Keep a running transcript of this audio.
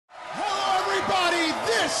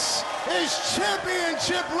This is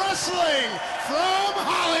Championship Wrestling from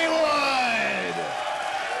Hollywood.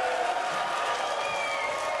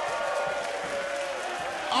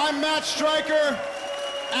 I'm Matt Striker,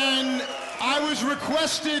 and I was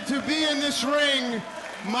requested to be in this ring.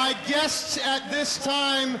 My guests at this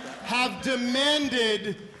time have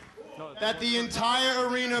demanded that the entire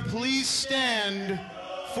arena please stand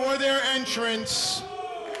for their entrance.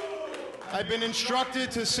 I've been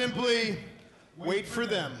instructed to simply wait for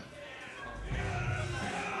them.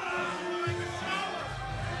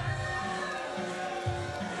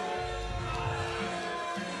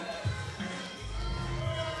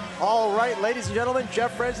 All right, ladies and gentlemen,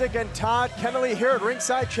 Jeff Resnick and Todd Kennelly here at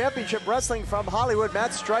Ringside Championship Wrestling from Hollywood.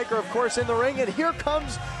 Matt Striker, of course, in the ring, and here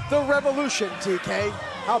comes the Revolution, TK.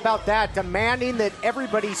 How about that? Demanding that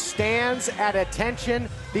everybody stands at attention.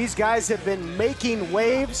 These guys have been making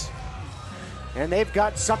waves, and they've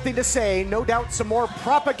got something to say. No doubt some more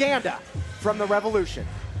propaganda from the Revolution.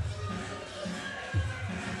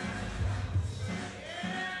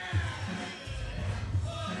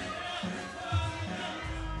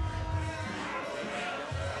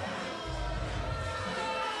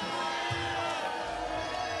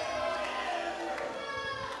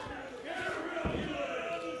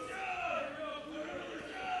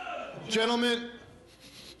 Gentlemen,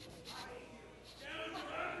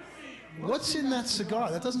 what's in that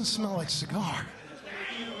cigar? That doesn't smell like cigar.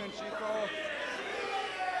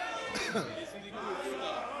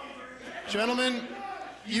 Gentlemen,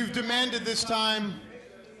 you've demanded this time.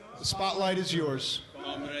 The spotlight is yours.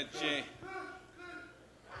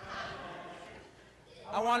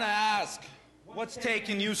 I want to ask, what's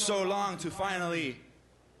taking you so long to finally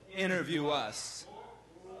interview us?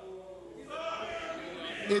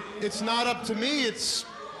 It's not up to me, it's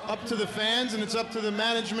up to the fans and it's up to the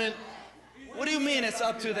management. What do you mean it's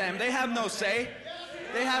up to them? They have no say.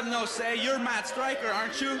 They have no say. You're Matt Striker,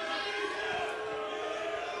 aren't you?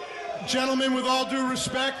 Gentlemen, with all due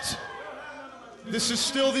respect, this is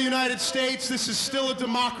still the United States. This is still a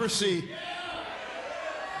democracy.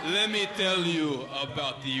 Let me tell you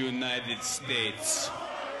about the United States.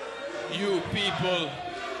 You people...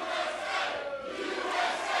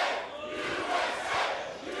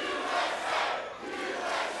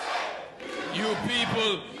 You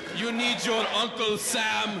people, you need your Uncle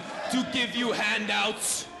Sam to give you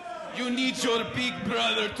handouts. You need your big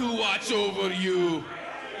brother to watch over you.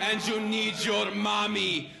 And you need your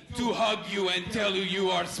mommy to hug you and tell you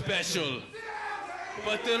you are special.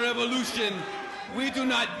 But the Revolution, we do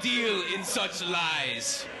not deal in such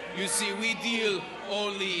lies. You see, we deal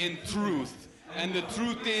only in truth. And the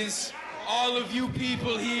truth is, all of you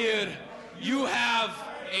people here, you have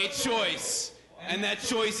a choice. And that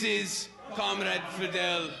choice is, Comrade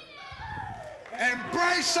Fidel,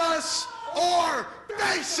 embrace us or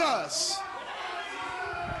face us!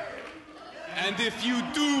 And if you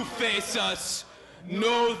do face us,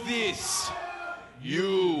 know this,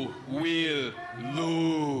 you will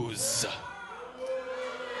lose.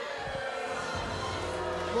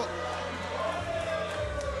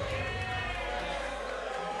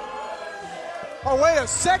 Oh, wait a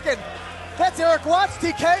second. That's Eric Watts,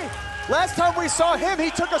 TK. Last time we saw him, he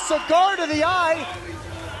took a cigar to the eye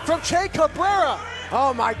from Che Cabrera.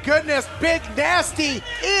 Oh my goodness, Big Nasty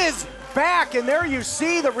is back, and there you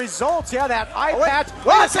see the results. Yeah, that eye patch.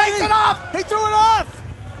 Oh, takes it off! He threw it off!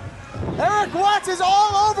 Eric Watts is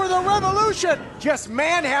all over the Revolution. Just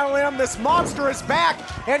manhandling him. This monster is back,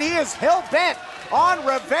 and he is hell-bent on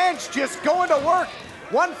revenge, just going to work.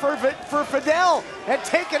 One for Fidel, and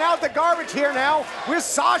taking out the garbage here now with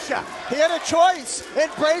Sasha. He had a choice,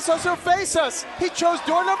 embrace us or face us. He chose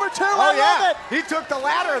door number 2, I love it. He took the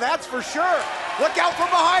ladder, that's for sure. Look out from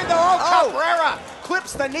behind though, Cabrera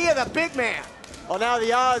clips the knee of the big man. Well, now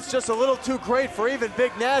the odds just a little too great for even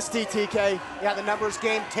Big Nasty, TK. Yeah, the numbers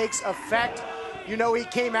game takes effect. You know he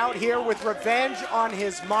came out here with revenge on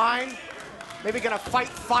his mind. Maybe gonna fight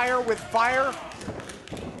fire with fire.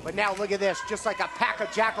 But now look at this, just like a pack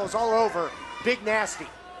of jackals all over Big Nasty.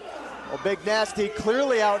 Well, Big Nasty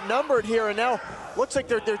clearly outnumbered here, and now looks like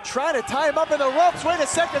they're trying to tie him up in the ropes. Wait a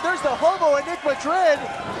second, there's the hobo and Nick Madrid.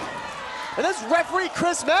 And this referee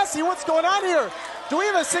Chris Massey, what's going on here? Do we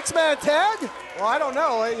have a 6-man tag? Well, I don't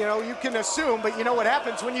know, you know, you can assume, but you know what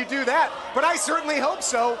happens when you do that. But I certainly hope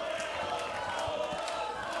so.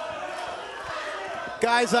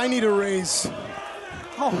 Guys, I need a raise.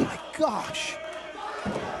 Oh my gosh.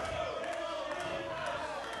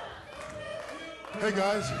 Hey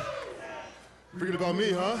guys, forget about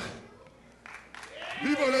me, huh?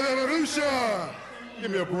 Viva la Revolution!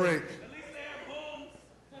 Give me a break.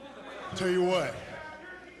 Tell you what,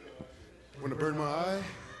 when I burn my eye,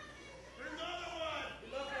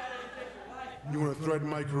 You want to threaten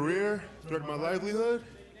my career, threaten my livelihood?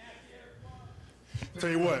 Tell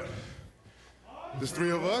you what, there's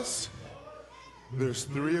 3 of us, there's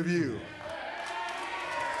 3 of you.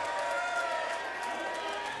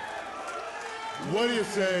 What do you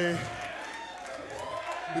say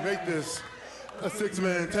to make this a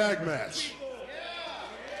 6-man tag match?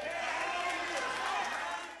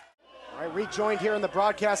 All right, rejoined here in the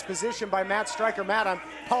broadcast position by Matt Striker. Matt, I'm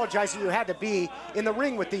apologizing you had to be in the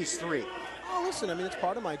ring with these 3. Oh, listen, I mean, it's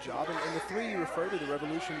part of my job, and the 3 you refer to, the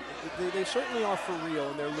Revolution, they certainly are for real,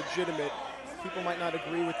 and they're legitimate. People might not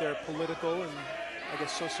agree with their political and, I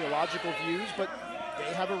guess, sociological views, but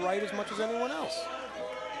they have a right as much as anyone else.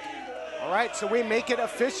 All right, so we make it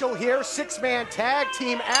official here. 6-man tag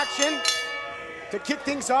team action to kick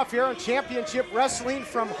things off here on Championship Wrestling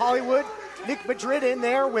from Hollywood. Nick Madrid in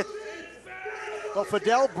there with, well,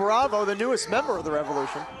 Fidel Bravo, the newest member of the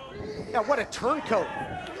Revolution. Yeah, what a turncoat.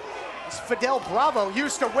 This Fidel Bravo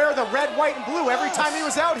used to wear the red, white, and blue every time he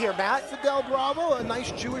was out here, Matt. Fidel Bravo, a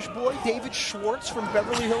nice Jewish boy. David Schwartz from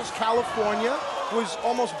Beverly Hills, California, was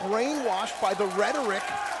almost brainwashed by the rhetoric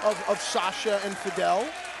of Sasha and Fidel.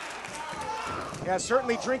 Yeah,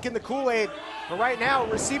 certainly drinking the Kool-Aid. But right now,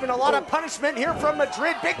 receiving a lot of punishment here from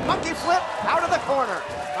Madrid. Big monkey flip out of the corner.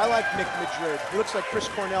 I like Nick Madrid. He looks like Chris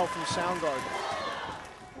Cornell from Soundgarden.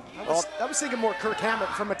 I was thinking more Kirk Hammett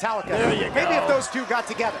from Metallica. There you go. Maybe if those 2 got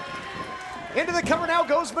together. Into the cover now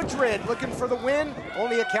goes Madrid, looking for the win.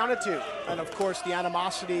 Only a count of 2. And of course, the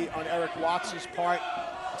animosity on Eric Watts' part.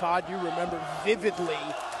 Todd, you remember vividly,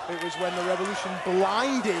 it was when the Revolution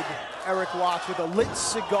blinded Eric Watts with a lit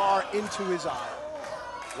cigar into his eye.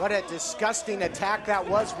 What a disgusting attack that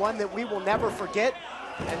was, one that we will never forget.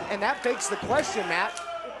 And that begs the question, Matt.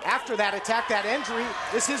 After that attack, that injury,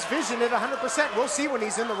 is his vision at 100%? We'll see when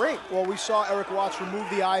he's in the ring. Well, we saw Eric Watts remove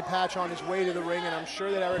the eye patch on his way to the ring, and I'm sure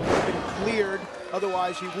that Eric would have been cleared.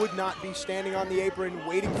 Otherwise, he would not be standing on the apron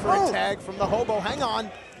waiting for a tag from the hobo. Hang on.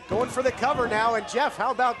 Going for the cover now, and Jeff, how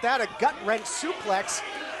about that? A gut-wrench suplex.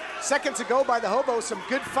 Seconds ago by the hobo, some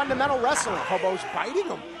good fundamental wrestling. Hobo's biting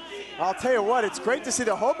him. I'll tell you what, it's great to see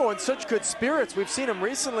the hobo in such good spirits. We've seen him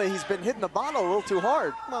recently. He's been hitting the bottle a little too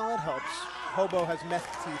hard. Well, that helps. Hobo has meth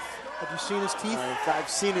teeth. Have you seen his teeth? I've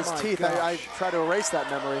seen his teeth. I try to erase that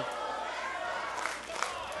memory.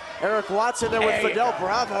 Eric Watts in there with Fidel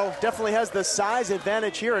Bravo. Definitely has the size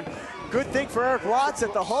advantage here. And good thing for Eric Watts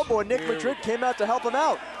that the hobo and Nick Madrid came out to help him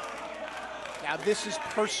out. Now this is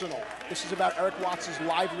personal. This is about Eric Watts'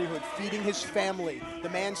 livelihood, feeding his family. The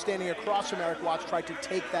man standing across from Eric Watts tried to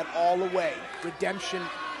take that all away. Redemption.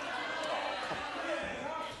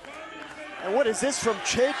 And what is this from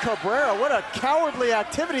Che Cabrera? What a cowardly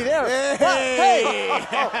activity there. Hey!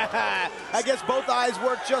 I guess both eyes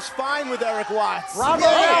work just fine with Eric Watts. Bravo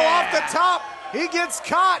now off the top. He gets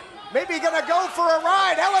caught. Maybe gonna go for a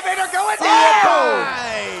ride. Elevator going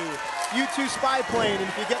down. U2 spy plane, and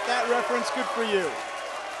if you get that reference, good for you.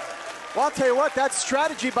 Well, I'll tell you what, that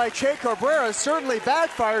strategy by Che Cabrera certainly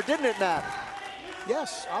backfired, didn't it, Matt?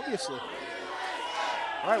 Yes, obviously.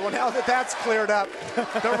 All right, well, now that that's cleared up,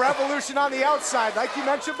 the Revolution on the outside, like you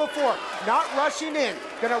mentioned before, not rushing in,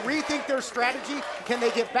 going to rethink their strategy. Can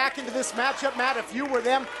they get back into this matchup, Matt? If you were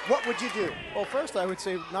them, what would you do? Well, first, I would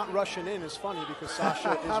say not rushing in is funny because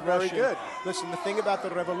Sasha is very rushing. good. Listen, the thing about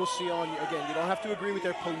the Revolution, again, you don't have to agree with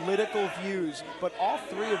their political views, but all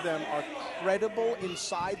 3 of them are credible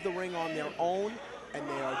inside the ring on their own, and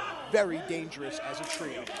they are very dangerous as a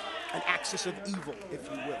trio. An axis of evil, if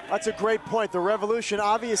you will. That's a great point. The Revolution,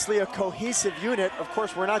 obviously a cohesive unit. Of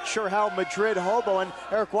course, we're not sure how Madrid, Hobo, and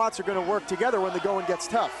Eric Watts are going to work together when the going gets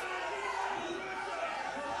tough.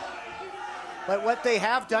 But what they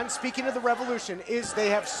have done, speaking of the Revolution, is they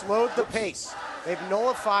have slowed the pace. They've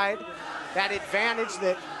nullified that advantage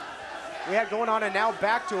that we had going on, and now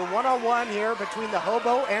back to a one-on-one here between the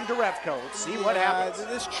hobo and Derevko. Let's see what happens.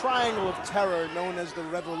 This triangle of terror known as the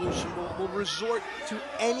Revolution will resort to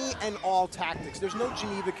any and all tactics. There's no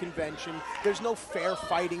Geneva Convention. There's no fair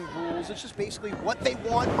fighting rules. It's just basically what they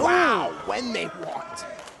want, wow, when they want.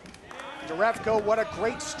 Derevko, what a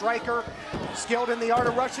great striker, skilled in the art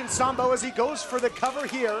of Russian Sambo as he goes for the cover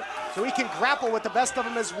here, so he can grapple with the best of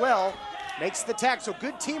them as well. Makes the tag, so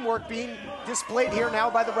good teamwork being displayed here now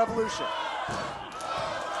by the Revolution.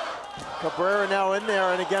 Cabrera now in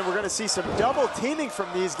there, and again, we're going to see some double teaming from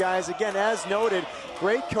these guys. Again, as noted,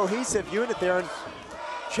 great cohesive unit there. And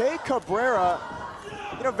Che Cabrera,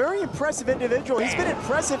 you know, very impressive individual. He's been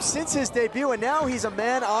impressive since his debut, and now he's a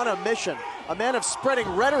man on a mission, a man of spreading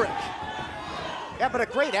rhetoric. Yeah, but a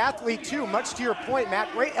great athlete too, much to your point,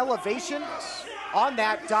 Matt. Great elevation. on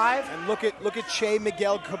that dive. And look at Che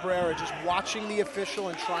Miguel Cabrera just watching the official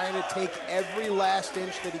and trying to take every last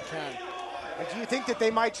inch that he can. And do you think that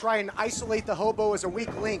they might try and isolate the hobo as a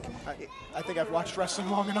weak link? I think I've watched wrestling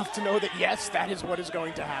long enough to know that, yes, that is what is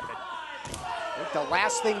going to happen. I think the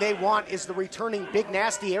last thing they want is the returning big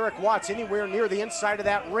nasty Eric Watts anywhere near the inside of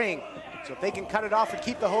that ring. So if they can cut it off and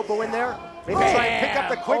keep the hobo in there, maybe try and pick up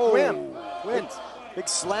the quick win. Big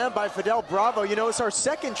slam by Fidel Bravo. You know, it's our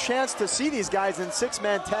second chance to see these guys in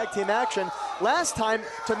six-man tag team action. Last time,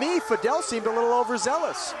 to me, Fidel seemed a little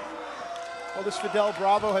overzealous. Well, this Fidel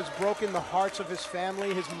Bravo has broken the hearts of his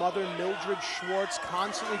family. His mother, Mildred Schwartz,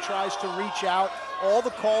 constantly tries to reach out. All the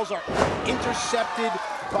calls are intercepted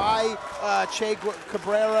by Che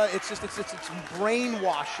Cabrera. It's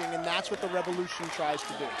brainwashing, and that's what the Revolution tries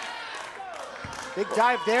to do. Big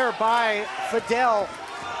dive there by Fidel.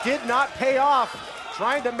 Did not pay off.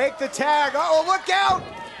 Trying to make the tag. Uh-oh, look out!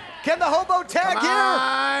 Can the hobo tag here?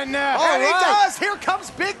 On. And he does! Here comes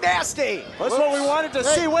Big Nasty! That's what we wanted to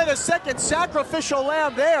see. Wait a second, sacrificial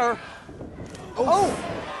lamb there. Oh!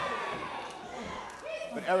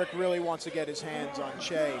 But Eric really wants to get his hands on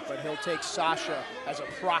Che, but he'll take Sasha as a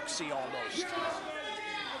proxy almost.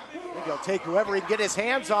 I think he'll take whoever he can get his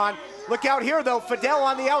hands on. Look out here, though. Fidel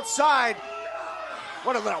on the outside.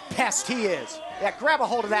 What a little pest he is. Yeah, grab a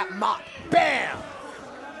hold of that mop. Bam!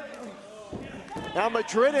 Now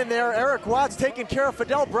Madrid in there. Eric Watts taking care of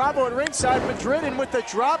Fidel Bravo at ringside. Madrid in with the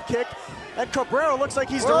drop kick. And Cabrera looks like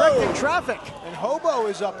he's directing traffic. And Hobo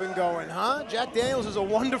is up and going, huh? Jack Daniels is a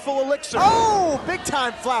wonderful elixir. Oh, big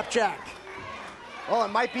time flapjack. Oh, it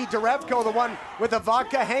might be Derevko, the one with the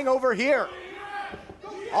vodka hangover here.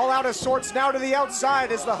 All out of sorts now to the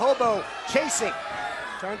outside as the hobo chasing.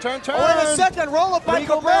 Turn, turn, turn. Oh, wait a second. Roll up by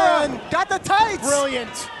Regal Cabrera. man. Got the tights.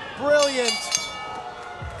 Brilliant, brilliant.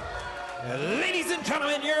 Ladies and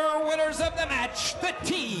gentlemen, your winners of the match, the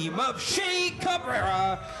team of Che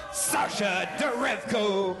Cabrera, Sasha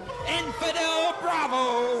Derevko, and Fidel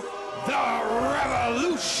Bravo, the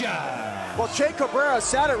Revolution. Well, Che Cabrera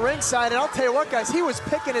sat at ringside, and I'll tell you what, guys, he was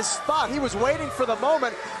picking his spot. He was waiting for the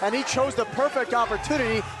moment, and he chose the perfect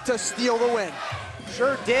opportunity to steal the win.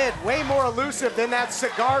 Sure did. Way more elusive than that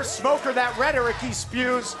cigar smoker, that rhetoric he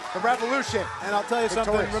spews. The Revolution. And I'll tell you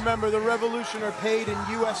something, Victorious. remember, the Revolution are paid in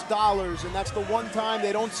US dollars, and that's the one time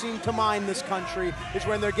they don't seem to mind this country, is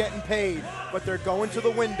when they're getting paid. But they're going to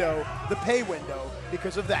the window, the pay window,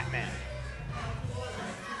 because of that man.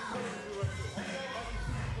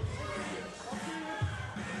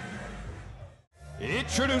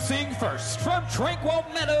 Introducing first from Tranquil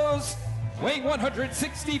Meadows, weighing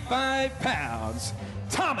 165 pounds,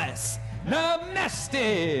 Thomas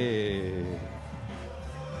Namaste.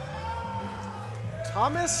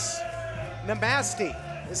 Thomas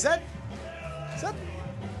Namaste. Is that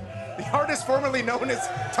the artist formerly known as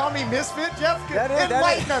Tommy Misfit, Jeff?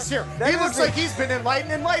 Enlighten us here. He looks like he's been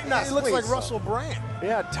enlightened. Enlighten us, He looks please. like Russell Brand.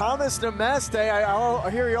 Yeah, Thomas Namaste. I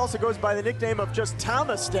hear he also goes by the nickname of just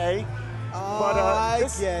Thomas Day. I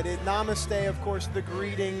get it. Namaste, of course, the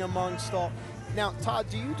greeting amongst all. Now, Todd,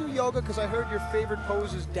 do you do yoga? Because I heard your favorite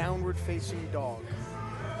pose is downward facing dog.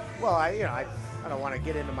 Well, I don't want to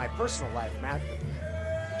get into my personal life, Matt.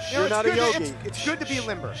 You're not a yogi. It's good to be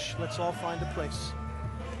limber. Let's all find a place.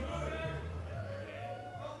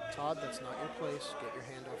 Todd, that's not your place. Get your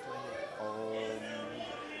hand off my knee.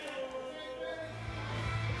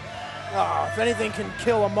 Oh, if anything can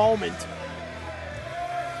kill a moment.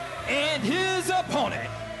 And his opponent,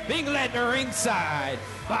 being led to ringside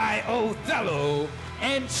by Othello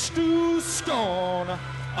and Stu Stone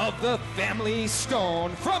of the Family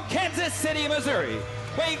Stone from Kansas City, Missouri,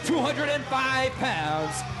 weighing 205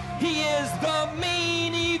 pounds. He is the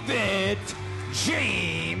main event,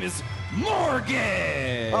 James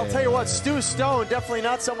Morgan. I'll tell you what, Stu Stone, definitely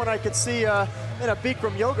not someone I could see in a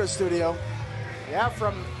Bikram yoga studio. Yeah,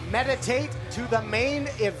 from meditate to the main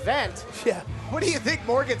event. Yeah. What do you think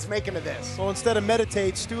Morgan's making of this? Well, instead of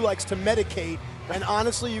meditate, Stu likes to medicate. And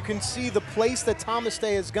honestly, you can see the place that Thomas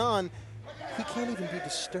Day has gone, he can't even be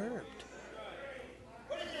disturbed.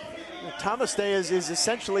 Thomas Day is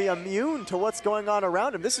essentially immune to what's going on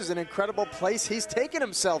around him. This is an incredible place he's taken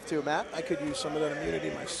himself to, Matt. I could use some of that immunity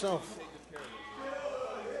myself.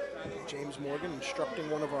 James Morgan instructing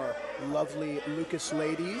one of our lovely Lucas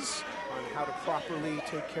ladies on how to properly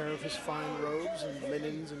take care of his fine robes and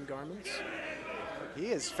linens and garments. He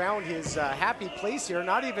has found his happy place here.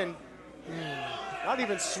 Not even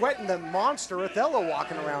sweating the monster Othello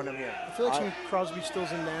walking around him here. I feel like some Crosby,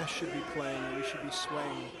 Stills, and Nash should be playing, and we should be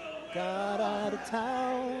swaying. Got out of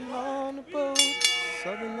town on a boat,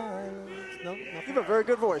 Southern Islands. No, You have a very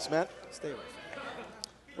good voice, Matt. Stay away from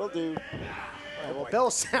Will do. right, well,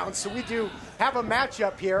 bell sounds, so we do have a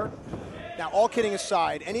matchup here. Now, all kidding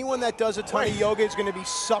aside, anyone that does a ton of yoga is going to be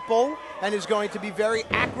supple and is going to be very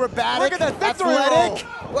acrobatic, Look at that victory athletic.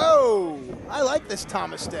 Whoa! I like this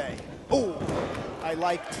Thomas Day. Oh, I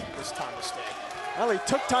liked this Thomas Day. Well, he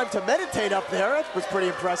took time to meditate up there. It was pretty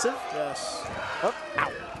impressive. Yes. Oh,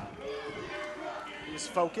 ow. He's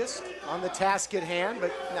focused on the task at hand,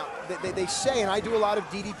 but Now, they say, and I do a lot of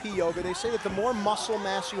DDP yoga, they say that the more muscle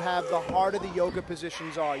mass you have, the harder the yoga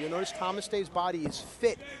positions are. You'll notice Thomas Day's body is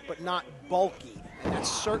fit, but not bulky. And that's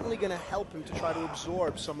certainly going to help him to try to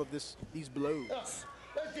absorb some of these blows.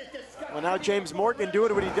 Well, now James Morgan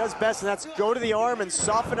doing what he does best, and that's go to the arm and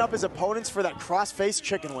soften up his opponents for that cross-face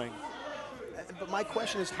chicken wing. But my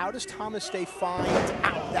question is, how does Thomas Day find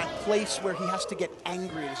that place where he has to get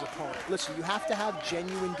angry at his opponent? Listen, you have to have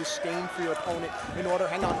genuine disdain for your opponent in order,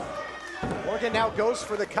 hang on, Morgan now goes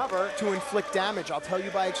for the cover. to inflict damage. I'll tell you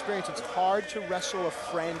by experience, it's hard to wrestle a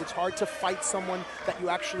friend. It's hard to fight someone that you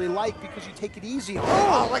actually like because you take it easy on them.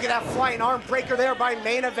 Oh, look at that flying arm breaker there by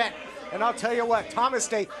Main Event. And I'll tell you what, Thomas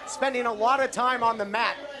Day spending a lot of time on the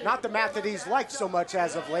mat. Not the mat that he's liked so much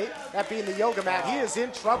as of late, that being the yoga mat. He is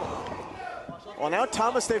in trouble. Well, now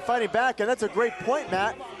Thomas Day fighting back, and that's a great point,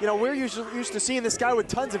 Matt. You know, we're used to seeing this guy with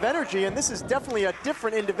tons of energy, and this is definitely a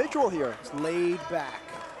different individual here. It's laid back.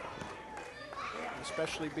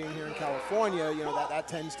 Especially being here in California, you know, that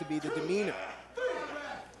tends to be the demeanor.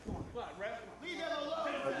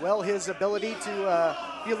 But well, his ability to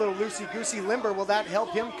be a little loosey-goosey limber, will that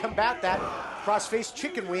help him combat that cross-face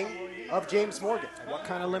chicken wing of James Morgan? What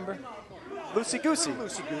kind of limber? Loosey-goosey.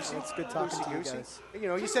 Loosey-goosey. It's good talking to you Loosey-goosey. guys. You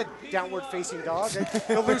know, you said downward-facing dog.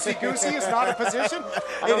 The loosey-goosey is not a position.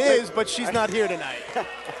 It is, but she's not here tonight.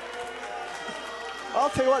 I'll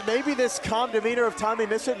tell you what, maybe this calm demeanor of Tommy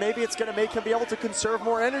Misfit, maybe it's going to make him be able to conserve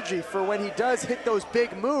more energy for when he does hit those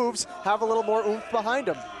big moves, have a little more oomph behind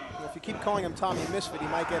him. Well, if you keep calling him Tommy Misfit, he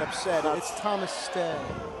might get upset. It's Thomas Day.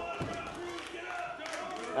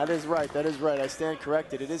 That is right, that is right. I stand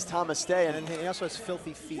corrected. It is Thomas Day. And he also has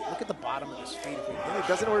filthy feet. Look at the bottom of his feet. If he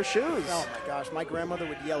doesn't wear shoes. Oh my gosh, my grandmother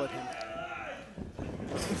would yell at him.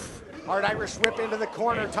 Hard Irish whip into the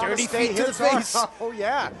corner. Thomas Dirty Day feet to the hits arm. face. Oh,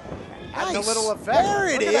 yeah. Having Nice. a little effect. There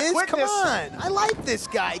it Look at that is. Come quickness. on. I like this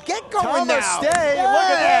guy. Get going Thomas now. Day, look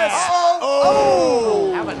at Yes. this.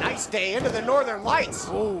 Oh. Have a nice day into the Northern Lights.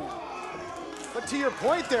 But to your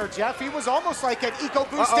point there, Jeff, he was almost like an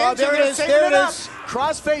EcoBoost engine. There it They're is. saving There it up. is.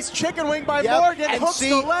 Cross-face chicken wing by Yep. Morgan, And hooks see,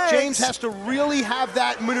 the legs. James has to really have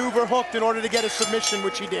that maneuver hooked in order to get a submission,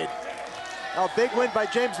 which he did. A big win by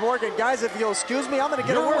James Morgan. Guys, if you'll excuse me, I'm going to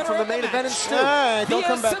get a word from the main event and Stu. Don't Via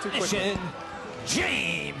come back too quickly. submission,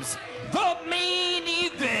 James, the main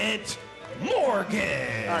event,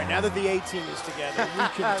 Morgan. All right, now that the A-team is together, we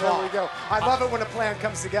can There we talk. go. I love it when a plan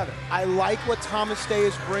comes together. I like what Thomas Day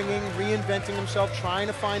is bringing, reinventing himself, trying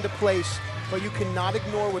to find a place, but you cannot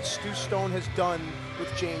ignore what Stu Stone has done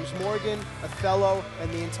with James Morgan, Othello,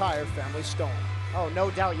 and the entire family Stone. Oh,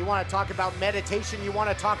 no doubt. You want to talk about meditation. You want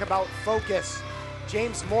to talk about focus.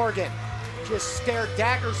 James Morgan just stared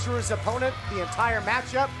daggers through his opponent the entire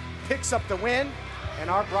matchup, picks up the win, and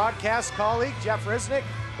our broadcast colleague, Jeff Risnick,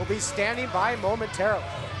 will be standing by momentarily.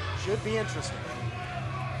 Should be interesting.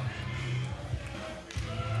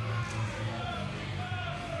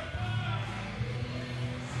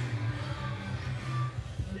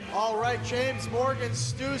 All right, James Morgan,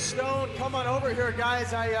 Stu Stone, come on over here,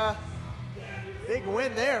 guys. Big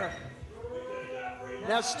win there.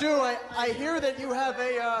 Now, Stu, I hear that you have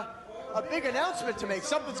a big announcement to make.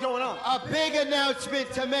 Something's going on. A big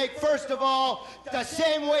announcement to make. First of all, the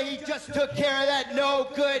same way he just took care of that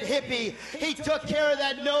no-good hippie, he took care of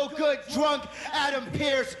that no-good drunk Adam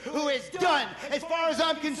Pearce, who is done. As far as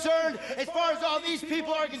I'm concerned, as far as all these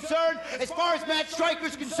people are concerned, as far as Matt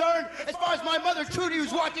Stryker's concerned, as far as my mother Trudy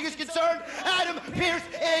who's watching is concerned, Adam Pearce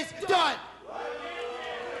is done.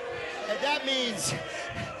 And that means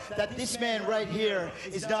that this man right here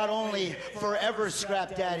is not only forever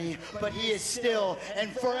Scrap Daddy, but he is still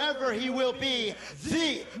and forever he will be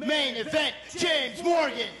the main event, James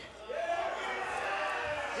Morgan.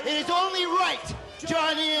 It is only right,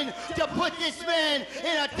 John Ian, to put this man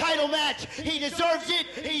in a title match. He deserves it,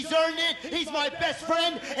 he's earned it, he's my best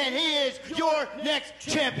friend, and he is your next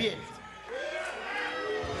champion.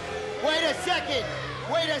 Wait a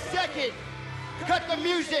second, cut the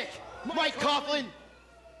music, Mike Coughlin.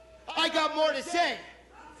 I got more to say.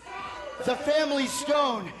 The family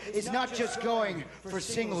Stone is not just going for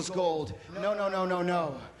singles gold.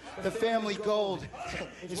 No. The family gold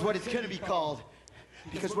is what it's going to be called.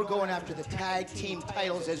 because we're going after the tag team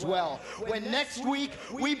titles as well. When next week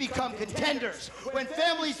we become contenders, when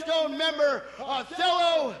Family Stone member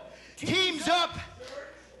Othello teams up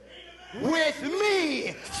with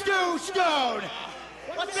me, Stu Stone.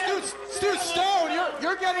 Stu Stone,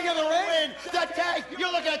 you're getting in the ring. The tag,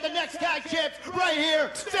 you're looking at the next tag champs right here.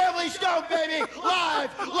 Family Stone, baby, live.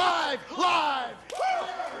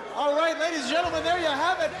 All right, ladies and gentlemen, there you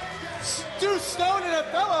have it. Stu Stone and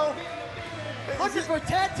Othello looking for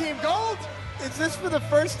tag team gold. Is this for the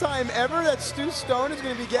first time ever that Stu Stone is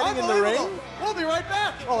going to be getting in the ring? We'll be right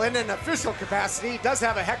back. Oh, in an official capacity, he does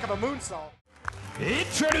have a heck of a moonsault.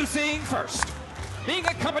 Introducing first, being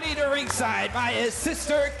accompanied to ringside by his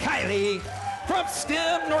sister Kylie from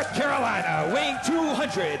Stem, North Carolina, weighing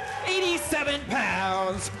 287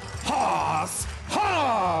 pounds, Hoss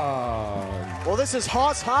Hogg. Well, this is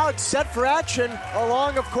Hoss Hogg set for action,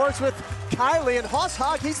 along, of course, with Kylie. And Hoss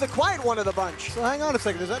Hogg, he's the quiet one of the bunch. So hang on a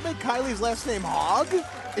second. Does that make Kylie's last name Hogg?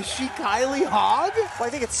 Is she Kylie Hogg? Well,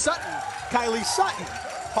 I think it's Sutton. Kylie Sutton.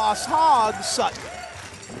 Hoss Hogg Sutton.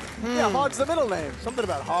 Yeah, Hogg's the middle name. Something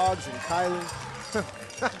about Hogs and Kylie.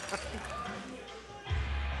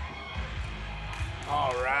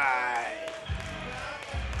 All right.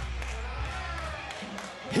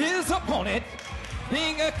 His opponent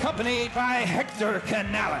being accompanied by Hector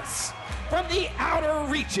Canales from the outer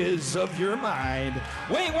reaches of your mind,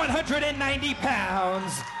 weighing 190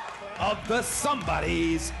 pounds, of the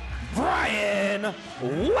Somebodies, Brian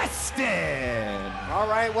Weston. All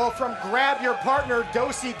right, well, from grab your partner,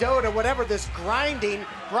 do-si-do, to whatever this grinding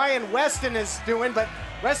Brian Weston is doing, but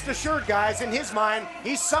rest assured, guys, in his mind,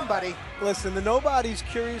 he's somebody. Listen, the nobodies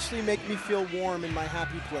curiously make me feel warm in my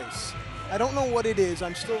happy place. I don't know what it is.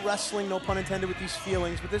 I'm still wrestling, no pun intended, with these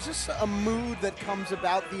feelings, but there's just a mood that comes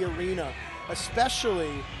about the arena,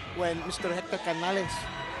 especially when Mr. Hector Canales,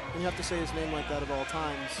 and you have to say his name like that at all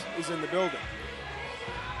times, is in the building.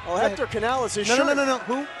 Oh, Hector Canales is No.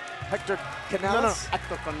 Who? Hector Canales? No.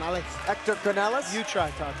 Hector Canales. Hector Canales? You try,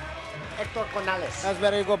 Todd. Hector Canales. That's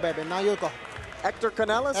very good, baby. Now you go. Hector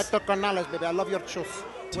Canales? Hector Canales, baby. I love your shoes.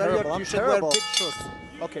 Terrible. You should wear big shoes.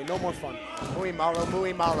 Okay, no more fun. Muy malo,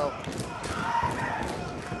 muy malo.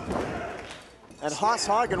 And Hoss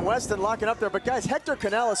Hogg and Weston locking up there. But guys, Hector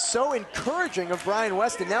Canales so encouraging of Brian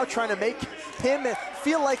Weston, now trying to make him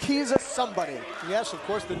feel like he's a somebody. Yes, of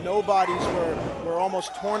course, the nobodies were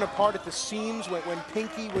almost torn apart at the seams when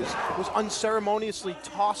Pinky was unceremoniously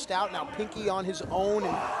tossed out. Now Pinky on his own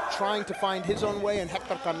and trying to find his own way, and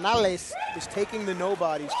Hector Canales is taking the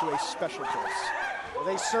nobodies to a special place. Well,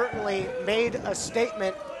 they certainly made a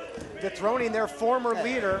statement dethroning their former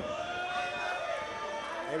leader.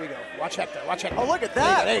 There we go. Watch Hector. Watch Hector. Oh, look at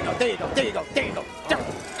that. There you go.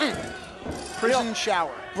 Prison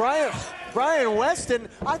shower. Brian Weston,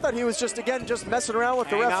 I thought he was just messing around with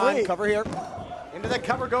the referee. Cover here. Into the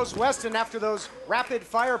cover goes Weston after those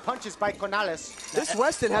rapid-fire punches by Canales. This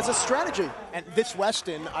Weston has a strategy. And this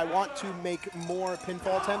Weston, I want to make more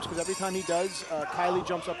pinfall attempts because every time he does, Kylie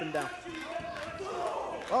jumps up and down.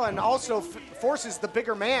 Well, and also forces the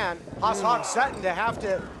bigger man, Hoss Hogg Sutton, to have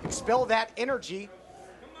to expel that energy.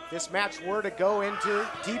 This match were to go into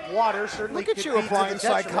deep water. Certainly Look at you applying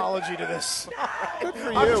psychology to this. Good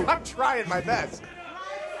for you. I'm trying my best.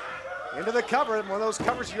 Into the cover, one of those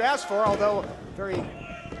covers you asked for, although very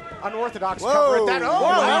unorthodox cover at that.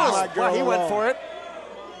 Wow, he went for it.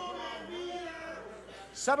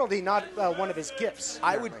 Subtlety, not one of his gifts.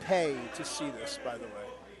 I would pay to see this, by the way.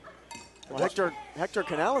 Well, Hector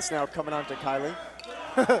Canales now coming on to Kylie.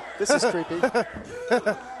 This is creepy.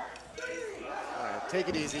 Take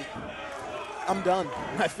it easy. I'm done.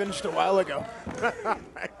 I finished a while ago.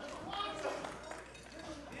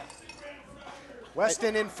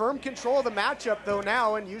 Weston in firm control of the matchup, though,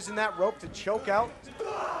 now, and using that rope to choke out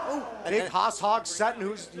big Hoss Hogg Sutton,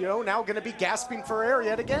 who's now going to be gasping for air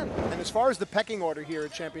yet again. And as far as the pecking order here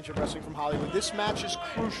at Championship Wrestling from Hollywood, this match is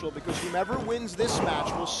crucial because whomever wins this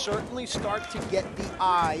match will certainly start to get the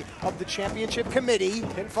eye of the Championship Committee.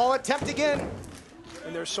 Pinfall attempt again.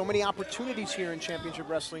 And there's so many opportunities here in Championship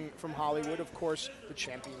Wrestling from Hollywood. Of course, the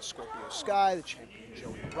champion Scorpio Sky, the champion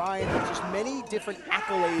Joey Ryan. There's just many different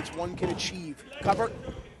accolades one can achieve. Cover.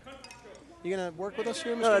 You gonna work with us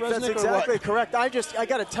here, Mr. Resnick? That's exactly correct. I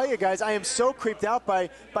got to tell you guys, I am so creeped out by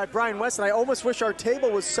Brian Weston. I almost wish our table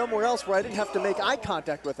was somewhere else where I didn't have to make eye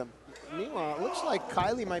contact with him. Meanwhile, it looks like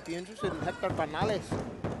Kylie might be interested in Hector Canales.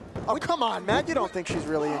 Oh, come on, Matt. You don't think she's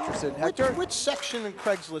really interested in Hector? Which section in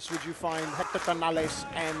Craigslist would you find Hector Canales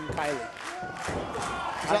and Kylie?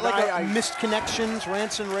 Is that like missed connections,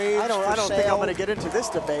 rants and raves? I don't think I'm going to get into this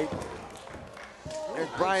debate. There's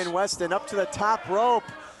Brian Weston up to the top rope.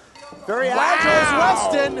 Very agile is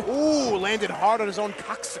Weston. Ooh, landed hard on his own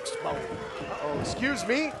coccyx bone. Oh, excuse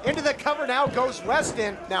me. Into the cover now goes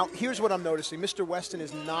Weston. Now, here's what I'm noticing. Mr. Weston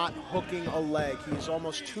is not hooking a leg. He is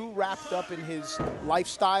almost too wrapped up in his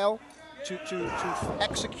lifestyle to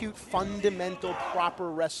execute fundamental,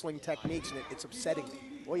 proper wrestling techniques, and it's upsetting me.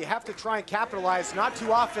 Well, you have to try and capitalize. Not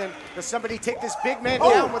too often does somebody take this big man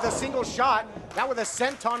down with a single shot. Now with a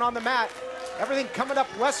senton on the mat. Everything coming up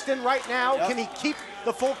Weston right now. Yep. Can he keep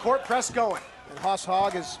the full court press going? And Hoss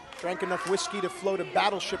Hogg has drank enough whiskey to float a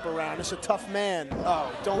battleship around. It's a tough man.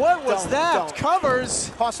 Oh, don't. What was that? Don't. Covers.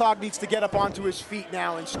 Hoss Hogg needs to get up onto his feet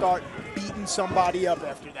now and start beating somebody up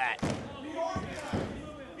after that.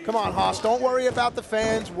 Come on, Hoss. Don't worry about the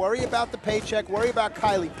fans. Worry about the paycheck. Worry about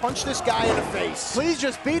Kylie. Punch this guy in the face. Please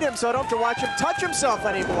just beat him so I don't have to watch him touch himself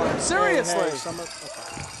anymore. Seriously.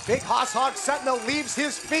 Big Hoss Hogg Sentinel leaves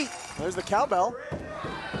his feet. There's the cowbell.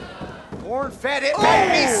 Corn-fed, it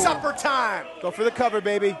may be supper time. Go for the cover,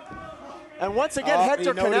 baby. And once again,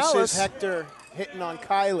 Hector Canales. Hector hitting on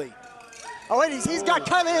Kylie. Oh, wait, he's got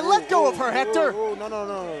Kylie and let go of her, Hector. Oh,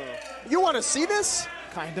 no. You want to see this?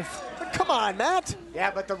 Kind of. Come on, Matt.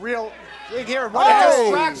 Yeah, but the real thing here, what a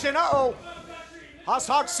distraction. Uh-oh. Hoss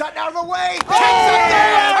Hogg Sutton out of the way.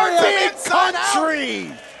 Big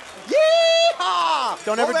country. Yeehaw!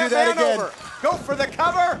 Don't ever do that again. Go for the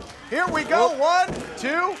cover. Here we go. 1, 2.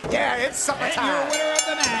 Yeah, it's supper And time. your winner of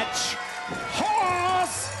the match,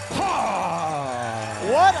 Hoss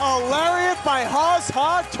Hogg. What a lariat by Hoss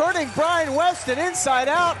Hogg, turning Brian Weston inside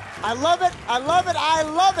out. I love it. I love it. I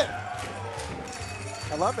love it.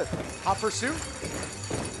 I love it. Hot pursuit.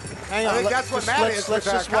 Hang on. I think that's what Matt is Let's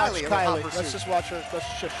with just watch Kylie. Kylie. Let's just watch her. Let's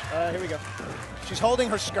shush. Here we go. She's holding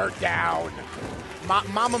her skirt down.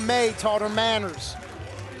 Mama May taught her manners.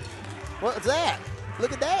 What's that?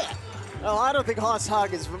 Look at that. Well, I don't think Hoss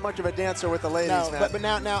Hogg is much of a dancer with the ladies, No, man. but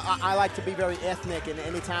now I like to be very ethnic, and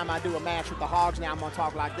anytime I do a match with the Hogs now, I'm going to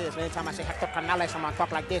talk like this. And anytime I say Hector Canales, I'm going to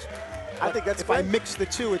talk like this. I think that's if good. I mix the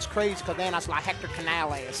two, it's crazy, because then I was like Hector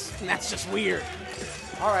Canales, and that's just weird.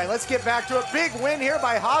 All right, let's get back to a big win here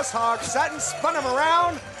by Hoss Hogg. Sutton spun him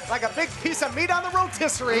around like a big piece of meat on the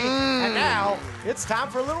rotisserie. And now it's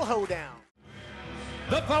time for a little hoedown.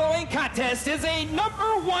 The following contest is a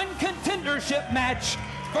 #1 contendership match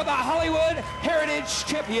for the Hollywood Heritage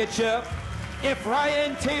Championship. If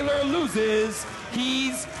Ryan Taylor loses,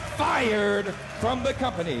 he's fired from the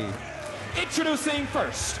company. Introducing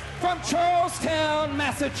first, from Charlestown,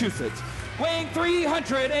 Massachusetts, weighing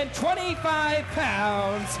 325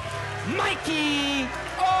 pounds, Mikey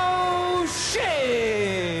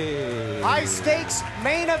O'Shea. High stakes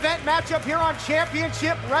main event matchup here on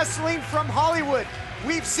Championship Wrestling from Hollywood.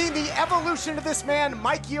 We've seen the evolution of this man,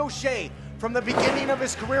 Mikey O'Shea, from the beginning of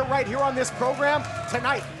his career right here on this program.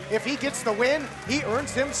 Tonight, if he gets the win, he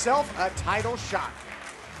earns himself a title shot.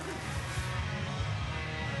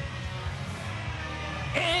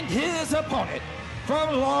 And his opponent,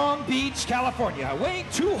 from Long Beach, California, weighing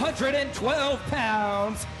 212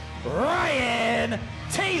 pounds, Ryan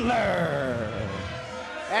Taylor.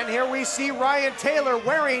 And here we see Ryan Taylor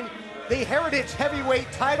wearing the Heritage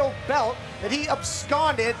Heavyweight title belt that he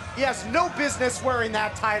absconded. He has no business wearing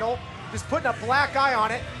that title, just putting a black eye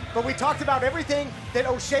on it. But we talked about everything that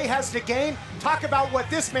O'Shea has to gain. Talk about what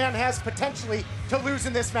this man has potentially to lose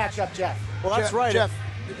in this matchup, Jeff. Well, that's right. Jeff,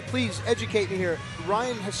 please educate me here.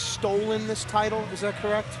 Ryan has stolen this title, is that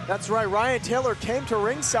correct? That's right. Ryan Taylor came to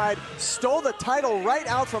ringside, stole the title right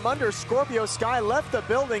out from under Scorpio Sky, left the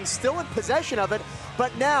building, still in possession of it.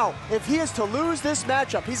 But now, if he is to lose this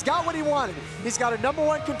matchup, he's got what he wanted. He's got a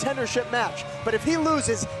 #1 contendership match. But if he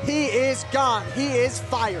loses, he is gone. He is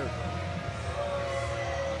fired.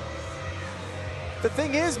 The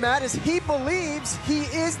thing is, Matt, is he believes he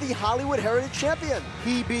is the Hollywood Heritage Champion.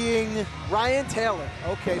 He being Ryan Taylor.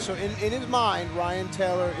 Okay, so in his mind, Ryan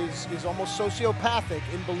Taylor is almost sociopathic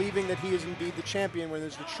in believing that he is indeed the champion, when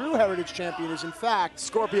there's the true Heritage Champion is in fact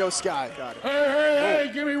Scorpio Sky. Got it. Hey,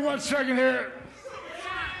 give me 1 second here.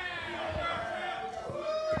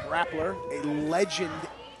 Grappler, a legend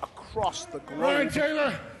across the globe. Ryan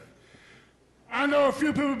Taylor, I know a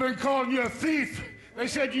few people have been calling you a thief. They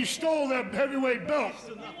said you stole that heavyweight belt.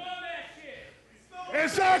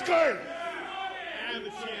 Exactly. I am the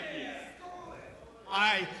champion.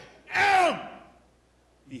 I am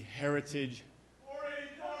the Heritage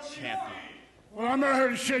Champion. Well, I'm not here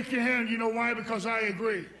to shake your hand. You know why? Because I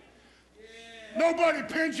agree. Nobody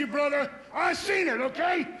pinned you, brother. I seen it,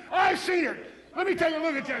 okay? I seen it. Let me take a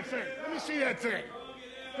look at that thing. Let me see that thing.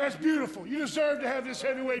 That's beautiful. You deserve to have this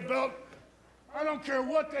heavyweight belt. I don't care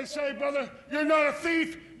what they say, brother. You're not a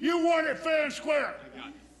thief. You won it fair and square.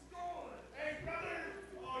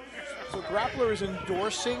 So Grappler is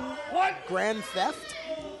endorsing What? grand theft?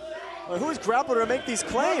 Well, who is Grappler to make these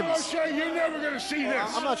claims? O'Shea, you're never going to see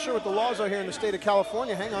this. I'm not sure what the laws are here in the state of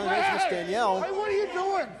California. Hang on, there's Miss Danielle. Hey, what are you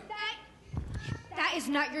doing? That is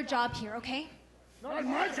not your job here, okay? Not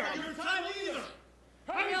my job. Your title either.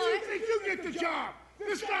 How did you think you get the job?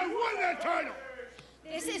 This guy won that title.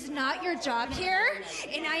 This is not your job here,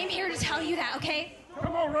 and I am here to tell you that, okay?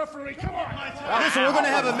 Come on, referee, come on. Listen, we're going to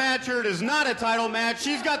have a match here. It is not a title match.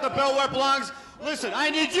 She's got the belt where it belongs. Listen, I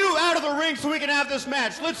need you out of the ring so we can have this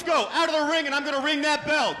match. Let's go. Out of the ring, and I'm going to ring that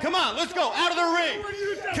bell. Come on, let's go. Out of the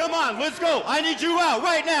ring. Come on, let's go. I need you out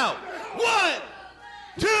right now. 1,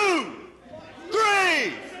 2,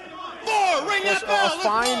 3, 4. Ring that bell. A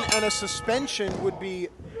fine and a suspension would be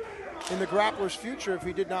in the Grappler's future if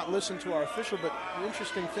he did not listen to our official, but an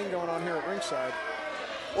interesting thing going on here at ringside.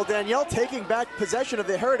 Well, Danielle taking back possession of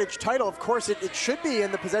the Heritage title, of course, it should be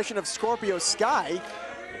in the possession of Scorpio Sky.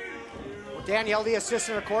 Well, Danielle, the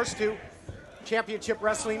assistant, of course, to Championship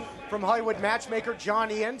Wrestling from Hollywood matchmaker John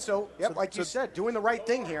Ian. So, like you said, doing the right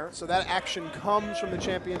thing here. So that action comes from the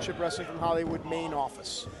Championship Wrestling from Hollywood main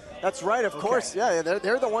office. That's right, of course. Yeah,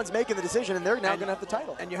 they're the ones making the decision, and they're now going to have the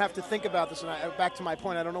title. And you have to think about this, and back to my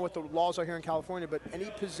point, I don't know what the laws are here in California, but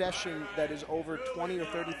any possession that is over $20,000 or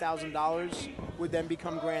 $30,000 would then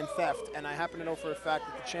become grand theft. And I happen to know for a fact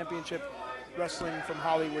that the Championship Wrestling from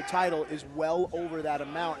Hollywood title is well over that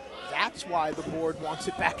amount. That's why the board wants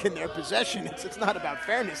it back in their possession. It's not about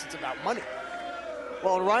fairness, it's about money.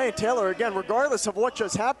 Well, Ryan Taylor, again, regardless of what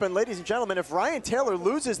just happened, ladies and gentlemen, if Ryan Taylor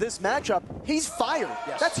loses this matchup, he's fired.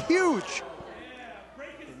 Yes. That's huge.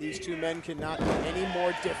 And these two men cannot be any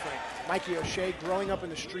more different. Mikey O'Shea, growing up in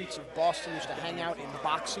the streets of Boston, used to hang out in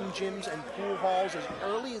boxing gyms and pool halls as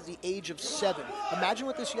early as the age of 7. Imagine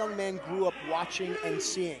what this young man grew up watching and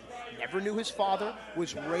seeing. Never knew his father,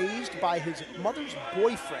 was raised by his mother's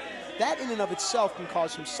boyfriend. That in and of itself can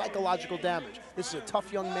cause some psychological damage. This is a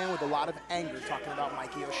tough young man with a lot of anger talking about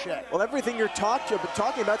Mikey O'Shea. Well, everything you're talking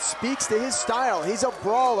about speaks to his style. He's a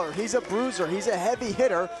brawler, he's a bruiser, he's a heavy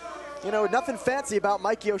hitter. You know, nothing fancy about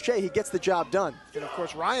Mikey O'Shea. He gets the job done. And, of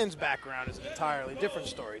course, Ryan's background is an entirely different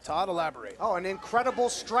story. Todd, elaborate. Oh, an incredible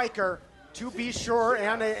striker, to be sure,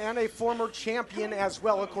 and a former champion as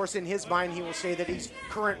well. Of course, in his mind, he will say that he's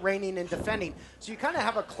current reigning and defending. So you kind of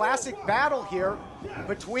have a classic battle here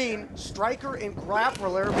between striker and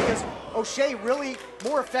grappler, because O'Shea really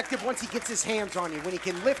more effective once he gets his hands on you, when he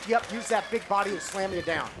can lift you up, use that big body and slam you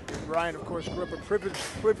down. Ryan, of course, grew up a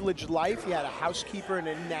privileged life. He had a housekeeper and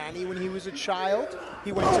a nanny when he was a child.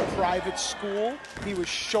 He went to private school. He was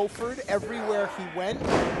chauffeured everywhere he went.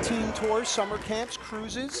 Teen tours, summer camps,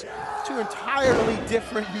 cruises. Two entirely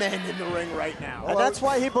different men in the ring right now. And that's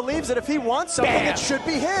why he believes that if he wants something, it should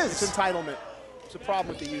be his. It's entitlement. It's a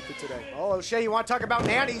problem with the youth of today. Oh, O'Shea, you want to talk about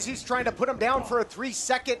nannies? He's trying to put him down for a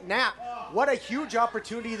 3-second nap. What a huge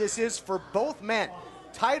opportunity this is for both men.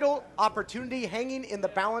 Title opportunity hanging in the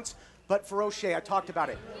balance, but for O'Shea, I talked about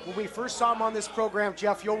it. When we first saw him on this program,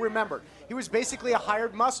 Jeff, you'll remember, he was basically a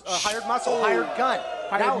hired muscle, hired gun.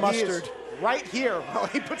 Hired mustard. He is right here. Well,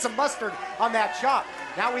 he put some mustard on that chop.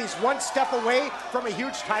 Now he's one step away from a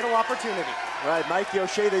huge title opportunity. Right, Mikey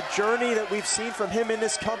O'Shea, the journey that we've seen from him in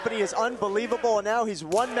this company is unbelievable, and now he's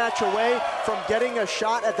one match away from getting a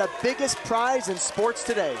shot at the biggest prize in sports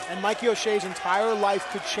today. And Mikey O'Shea's entire life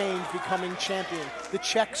could change becoming champion. The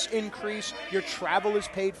checks increase, your travel is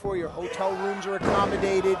paid for, your hotel rooms are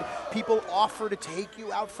accommodated, people offer to take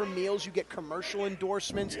you out for meals, you get commercial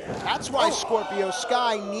endorsements. That's why Scorpio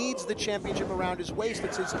Sky needs the championship around his waist.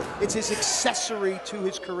 It's his accessory to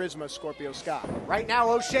his charisma, Scorpio Sky. Right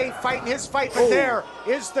now, O'Shea fighting his fight, but there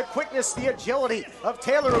is the quickness, the agility of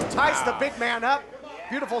Taylor, who ties the big man up.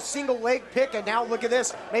 Beautiful single leg pick, and now look at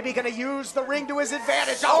this. Maybe going to use the ring to his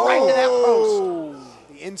advantage. Right to that post.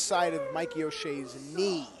 The inside of Mikey O'Shea's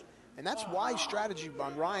knee. And that's wise strategy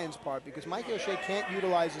on Ryan's part, because Mikey O'Shea can't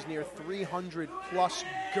utilize his near 300-plus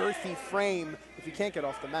girthy frame if he can't get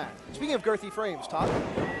off the mat. Speaking of girthy frames, Todd.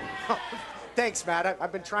 Thanks, Matt.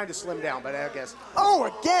 I've been trying to slim down, but I guess.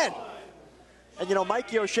 Oh, again! And, you know,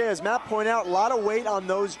 Mikey O'Shea, as Matt pointed out, a lot of weight on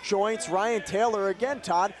those joints. Ryan Taylor, again,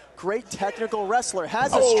 Todd, great technical wrestler.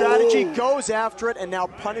 Has a strategy, goes after it, and now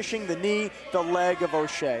punishing the knee, the leg of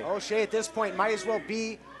O'Shea. O'Shea, at this point, might as well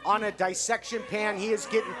be on a dissection pan. He is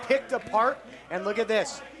getting picked apart. And look at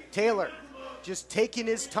this. Taylor just taking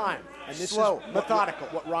his time. And this slow, is methodical.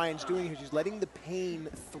 What Ryan's doing is he's letting the pain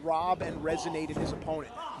throb and resonate in his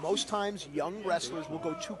opponent. Most times, young wrestlers will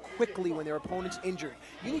go too quickly when their opponent's injured.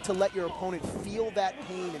 You need to let your opponent feel that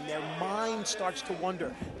pain, and their mind starts to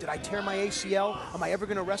wonder, did I tear my ACL? Am I ever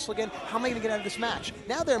going to wrestle again? How am I going to get out of this match?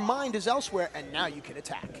 Now their mind is elsewhere, and now you can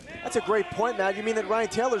attack. That's a great point, Matt. You mean that Ryan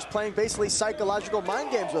Taylor's playing basically psychological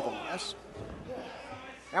mind games with him? Yes.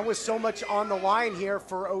 And with so much on the line here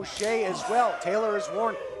for O'Shea as well. Taylor has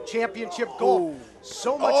worn championship gold.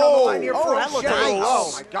 So much on the line here for O'Shea. Nice.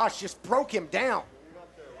 Oh my gosh, just broke him down.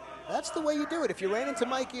 That's the way you do it. If you ran into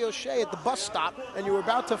Mikey O'Shea at the bus stop and you were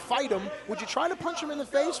about to fight him, would you try to punch him in the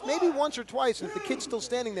face? Maybe once or twice. And if the kid's still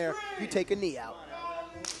standing there, you take a knee out.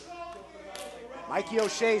 Mikey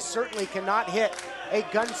O'Shea certainly cannot hit a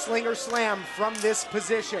gunslinger slam from this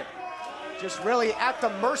position. Just really at the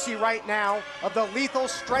mercy right now of the lethal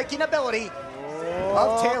striking ability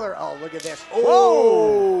of Taylor. Oh, look at this.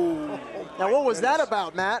 Whoa! Now, what was that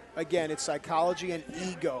about, Matt? Again, it's psychology and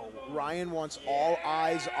ego. Ryan wants all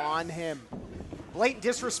eyes on him. Blatant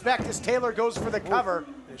disrespect as Taylor goes for the cover.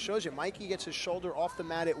 And it shows you Mikey gets his shoulder off the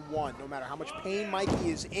mat at 1. No matter how much pain Mikey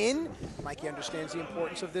is in, Mikey understands the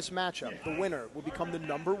importance of this matchup. The winner will become the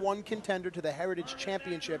 #1 contender to the Heritage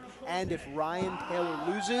Championship. And if Ryan Taylor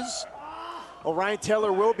loses... Well, Ryan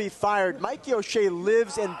Taylor will be fired. Mikey O'Shea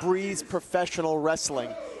lives and breathes professional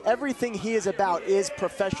wrestling. Everything he is about is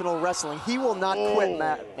professional wrestling. He will not quit,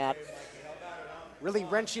 Matt. Really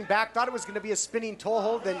wrenching back. Thought it was going to be a spinning toe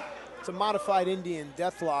hold. Then it's a modified Indian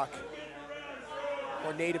deathlock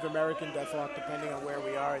or Native American deathlock, depending on where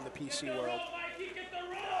we are in the PC world.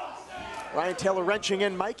 Ryan Taylor wrenching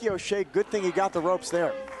in. Mikey O'Shea, good thing he got the ropes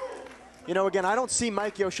there. You know, again, I don't see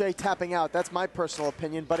Mikey O'Shea tapping out. That's my personal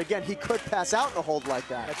opinion. But again, he could pass out in a hold like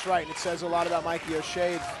that. That's right. And it says a lot about Mikey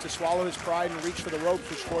O'Shea to swallow his pride and reach for the ropes,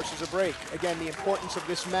 which forces a break. Again, the importance of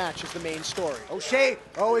this match is the main story. O'Shea,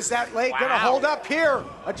 oh, is that leg going to hold up here?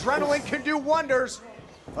 Adrenaline can do wonders.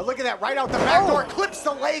 But look at that, right out the back door, clips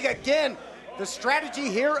the leg again. The strategy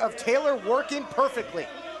here of Taylor working perfectly.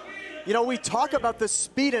 You know, we talk about the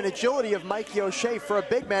speed and agility of Mikey O'Shea. For a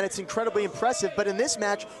big man, it's incredibly impressive. But in this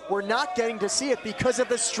match, we're not getting to see it because of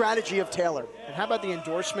the strategy of Taylor. And how about the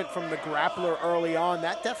endorsement from the grappler early on?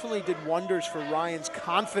 That definitely did wonders for Ryan's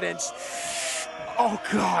confidence. Oh,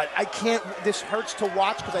 God, I can't. This hurts to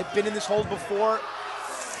watch because I've been in this hold before.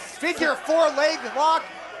 Figure 4 leg lock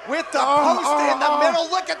with the post in the middle.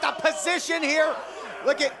 Look at the position here.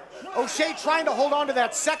 Look at O'Shea trying to hold on to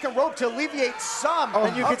that second rope to alleviate some.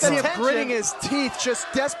 And you can see him gritting his teeth, just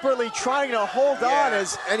desperately trying to hold on.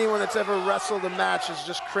 As anyone that's ever wrestled a match is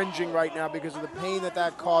just cringing right now because of the pain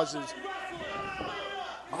that causes.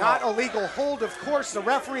 Not a legal hold, of course. The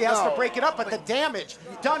referee has to break it up, but the damage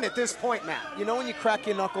done at this point, Matt. You know when you crack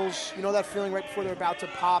your knuckles, you know that feeling right before they're about to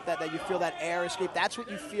pop, that you feel that air escape? That's what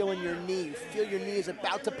you feel in your knee. You feel your knee is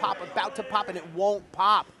about to pop, and it won't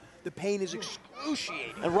pop. The pain is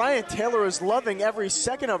excruciating. And Ryan Taylor is loving every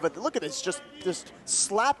second of it. Look at this, just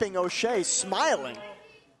slapping O'Shea, smiling.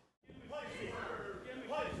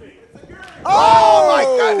 Oh my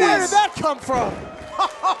goodness! Where did that come from?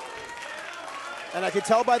 And I can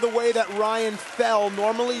tell by the way that Ryan fell.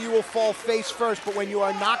 Normally you will fall face first, but when you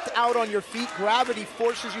are knocked out on your feet, gravity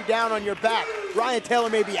forces you down on your back. Ryan Taylor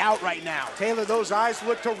may be out right now. Taylor, those eyes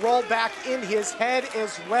look to roll back in his head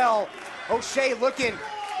as well. O'Shea looking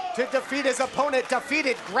to defeat his opponent,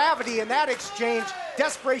 defeated gravity in that exchange.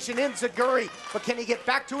 Desperation in Zaguri, but can he get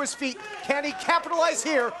back to his feet? Can he capitalize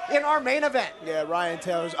here in our main event? Yeah, Ryan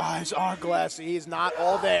Taylor's eyes are glassy. He's not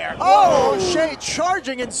all there. Oh, O'Shea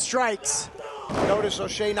charging and strikes. Notice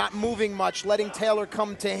O'Shea not moving much, letting Taylor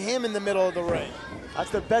come to him in the middle of the ring. That's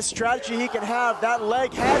the best strategy he can have. That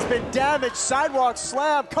leg has been damaged. Sidewalk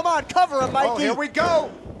slam. Come on, cover him, Mikey. Oh, here we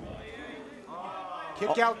go.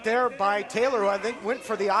 Kick out there by Taylor, who I think went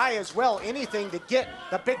for the eye as well. Anything to get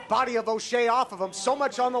the big body of O'Shea off of him. So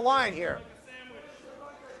much on the line here.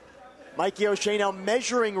 Mikey O'Shea now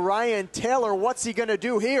measuring Ryan Taylor. What's he going to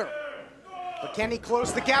do here? But can he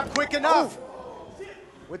close the gap quick enough?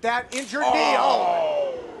 With that injured knee.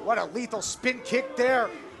 Oh, what a lethal spin kick there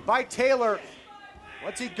by Taylor.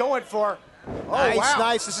 What's he going for? Oh, nice, wow.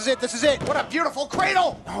 Nice. This is it. This is it. What a beautiful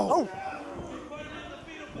cradle. Oh.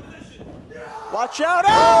 Watch out.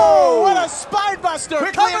 Oh, what a spine buster.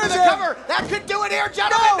 Quickly into the cover. That could do it here,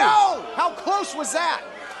 gentlemen. No. How close was that?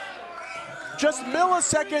 Just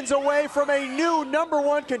milliseconds away from a new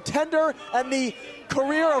 #1 contender and the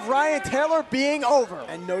career of Ryan Taylor being over.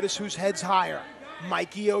 And notice whose head's higher.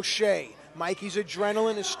 Mikey O'Shea. Mikey's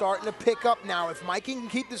adrenaline is starting to pick up now. If Mikey can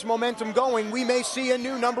keep this momentum going, we may see a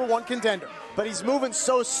new #1 contender. But he's moving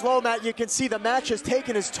so slow, Matt, you can see the match has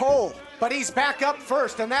taken his toll. But he's back up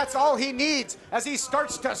first, and that's all he needs as he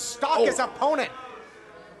starts to stalk his opponent.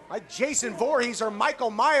 Like Jason Voorhees or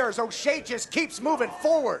Michael Myers, O'Shea just keeps moving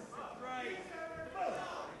forward.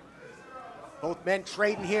 Both men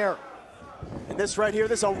trading here. And this right here,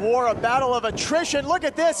 this is a war, a battle of attrition. Look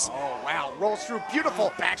at this. Oh, wow. Rolls through.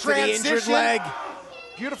 Beautiful back to the injured leg.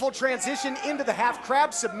 Beautiful transition into the half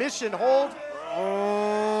crab submission hold.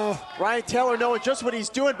 Oh, Ryan Taylor knowing just what he's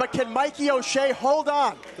doing, but can Mikey O'Shea hold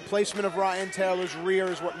on? The placement of Ryan Taylor's rear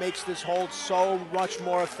is what makes this hold so much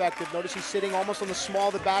more effective. Notice he's sitting almost on the small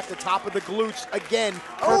of the back, the top of the glutes. Again,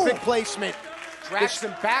 perfect placement. Drags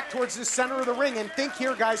him back towards the center of the ring. And think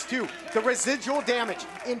here, guys, too, the residual damage.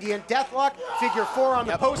 Indian Deathlock, figure 4 on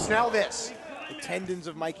the post, now this. The tendons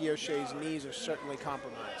of Mikey O'Shea's knees are certainly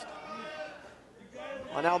compromised.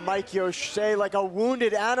 Well, now Mikey O'Shea like a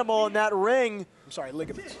wounded animal in that ring. I'm sorry,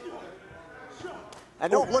 ligaments.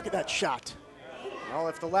 And oh, look at that shot. Well,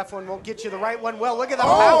 if the left one won't get you the right one, well, look at the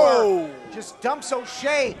power. Just dumps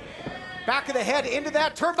O'Shea. Back of the head into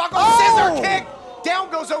that turnbuckle. Scissor kick.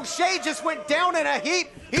 Down goes O'Shea, just went down in a heap.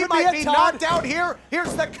 He might be knocked out here.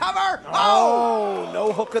 Here's the cover. Oh,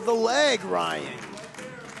 no hook of the leg, Ryan.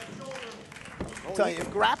 I'll tell you,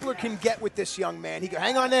 if Grappler can get with this young man, he can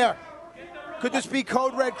hang on there. Could this be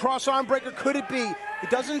code red cross arm breaker? Could it be?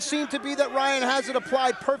 It doesn't seem to be that Ryan has it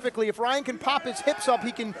applied perfectly. If Ryan can pop his hips up,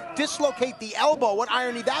 he can dislocate the elbow. What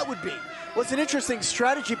irony that would be. Well, it's an interesting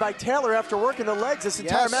strategy by Taylor after working the legs this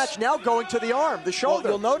entire match, now going to the arm, the shoulder.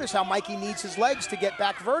 Well, you'll notice how Mikey needs his legs to get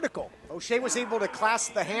back vertical. O'Shea was able to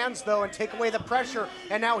clasp the hands, though, and take away the pressure,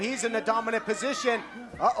 and now he's in the dominant position.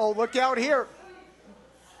 Uh-oh, look out here.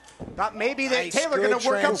 Thought maybe that Nice, Taylor going to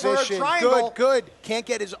work up for a triangle. Good. Can't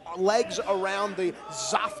get his legs around the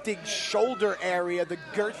Zoftig shoulder area, the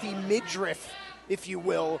girthy midriff, if you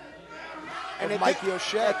will. And Mikey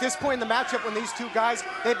O'Shea. At this point in the matchup, when these two guys,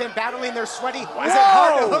 they've been battling, they're sweaty. Is it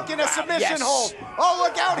hard to hook in a submission hold? Oh,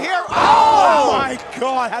 look out here. Oh, my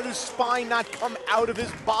God. How does spine not come out of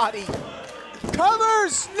his body?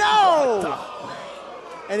 Covers! No!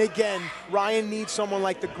 And again, Ryan needs someone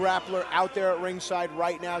like the Grappler out there at ringside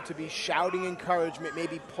right now to be shouting encouragement.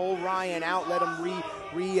 Maybe pull Ryan out, let him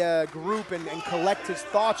regroup and collect his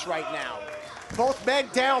thoughts right now. Both men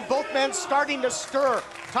down, both men starting to stir.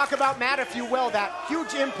 Talk about, Matt, if you will, that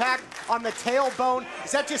huge impact on the tailbone.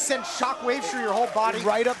 Does that just send shockwaves through your whole body?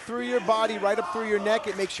 Right up through your body, right up through your neck.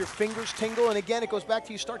 It makes your fingers tingle. And again, it goes back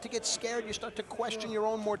to you start to get scared. You start to question your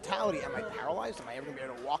own mortality. Am I paralyzed? Am I ever going to be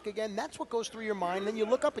able to walk again? That's what goes through your mind. Then you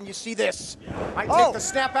look up and you see this. Might take the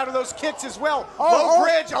snap out of those kicks as well. Low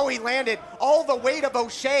bridge. Oh, he landed. All the weight of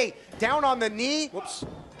O'Shea down on the knee. Whoops.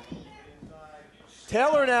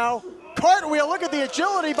 Taylor now. Cartwheel. Look at the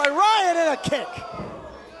agility by Ryan and a kick.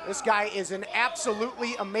 This guy is an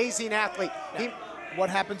absolutely amazing athlete. What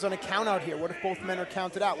happens on a count out here? What if both men are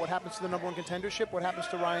counted out? What happens to the #1 contendership? What happens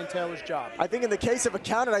to Ryan Taylor's job? I think in the case of a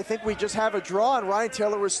count out, I think we just have a draw and Ryan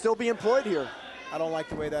Taylor will still be employed here. I don't like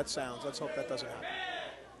the way that sounds. Let's hope that doesn't happen.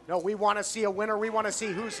 No, we want to see a winner. We want to see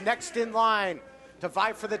who's next in line to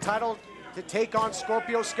vie for the title to take on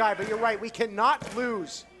Scorpio Sky. But you're right, we cannot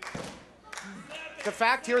lose the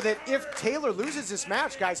fact here that if Taylor loses this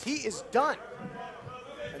match, guys, he is done.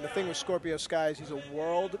 And the thing with Scorpio Sky is he's a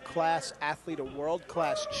world-class athlete, a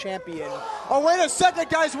world-class champion. Oh, wait a second,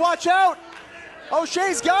 guys, watch out.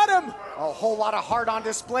 O'Shea's got him. A whole lot of heart on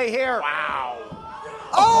display here. Wow.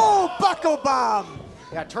 Oh, buckle bomb.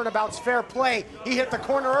 Yeah, turnabout's fair play. He hit the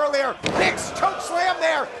corner earlier. Big choke slam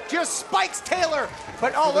there. Just spikes Taylor.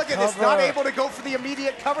 But oh, look at this. Not able to go for the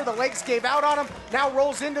immediate cover. The legs gave out on him. Now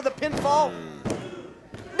rolls into the pinfall.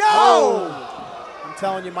 No! I'm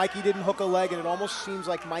telling you, Mikey didn't hook a leg, and it almost seems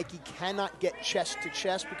like Mikey cannot get chest to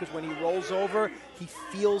chest because when he rolls over, he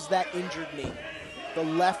feels that injured knee. The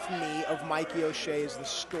left knee of Mikey O'Shea is the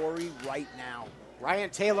story right now. Ryan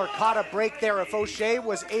Taylor caught a break there. If O'Shea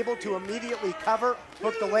was able to immediately cover,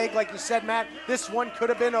 hook the leg, like you said, Matt, this one could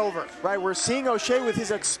have been over. Right, we're seeing O'Shea with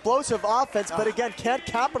his explosive offense, but again, can't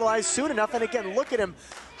capitalize soon enough. And again, look at him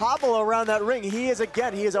hobble around that ring. He is a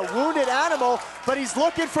wounded animal, but he's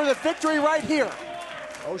looking for the victory right here.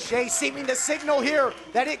 O'Shea seeming to signal here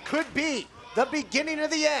that it could be the beginning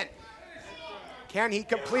of the end. Can he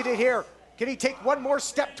complete it here? Can he take one more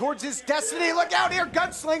step towards his destiny? Look out here,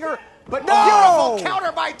 gunslinger. But beautiful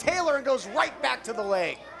counter by Taylor and goes right back to the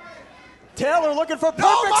leg. Taylor looking for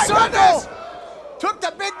perfect circle. Goodness. Took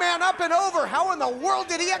the big man up and over. How in the world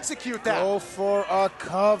did he execute that? Go for a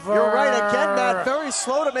cover. You're right again, Matt. Very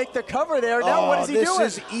slow to make the cover there. Now what is he doing?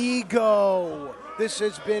 This is ego. This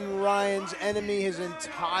has been Ryan's enemy his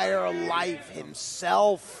entire life,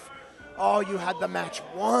 himself. Oh, you had the match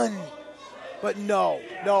won. But no,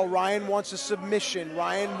 Ryan wants a submission.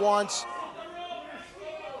 Ryan wants...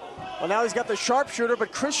 Well, now he's got the sharpshooter,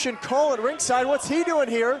 but Christian Cole at ringside, what's he doing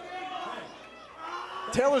here?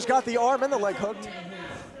 Taylor's got the arm and the leg hooked.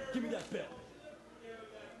 Give me that belt.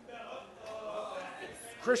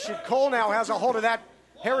 Christian Cole now has a hold of that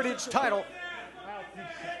Heritage title.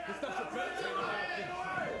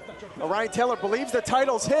 Well, Ryan Taylor believes the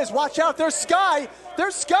title's his. Watch out, there's Sky.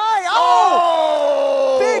 There's Sky.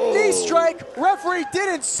 Oh! Big knee strike. Referee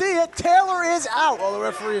didn't see it. Taylor is out. Well, the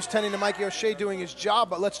referee is tending to Mikey O'Shea doing his job,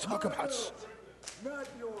 but let's talk about...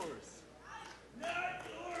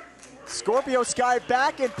 Scorpio Sky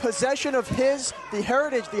back in possession of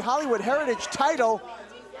the Hollywood Heritage title.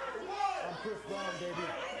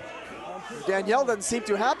 Danielle doesn't seem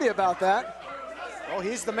too happy about that. Oh,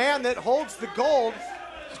 he's the man that holds the gold.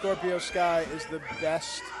 Scorpio Sky is the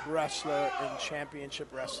best wrestler in championship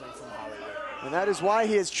wrestling from Hollywood. And that is why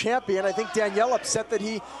he is champion. I think Danielle upset that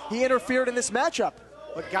he interfered in this matchup.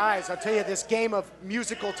 But guys, I'll tell you, this game of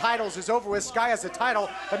musical titles is over with. Sky has a title,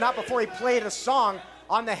 but not before he played a song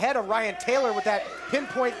on the head of Ryan Taylor with that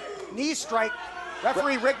pinpoint knee strike.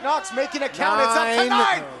 Referee Rick Knox making a count. It's up to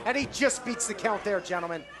 9, and he just beats the count there,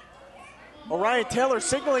 gentlemen. Well, Ryan Taylor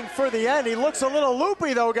signaling for the end. He looks a little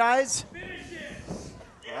loopy, though, guys.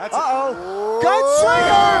 Gunslinger!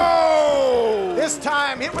 This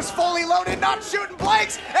time it was fully loaded, not shooting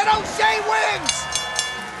blanks, and O'Shea wins!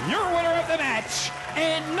 Your winner of the match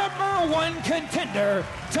and #1 contender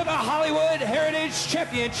to the Hollywood Heritage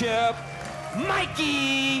Championship,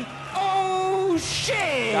 Mikey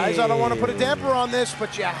O'Shea. Guys, I don't want to put a damper on this,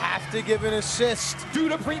 but you have to give an assist. Due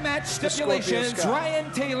to pre-match stipulations, Ryan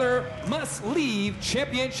Taylor must leave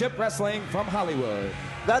Championship Wrestling from Hollywood.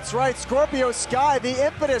 That's right, Scorpio Sky, the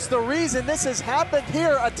impetus, the reason this has happened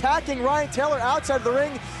here, attacking Ryan Taylor outside of the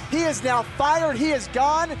ring. He is now fired, he is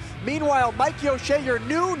gone. Meanwhile, Mikey O'Shea, your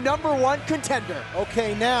new #1 contender.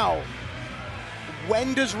 Okay, now,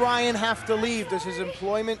 when does Ryan have to leave? Does his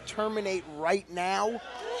employment terminate right now?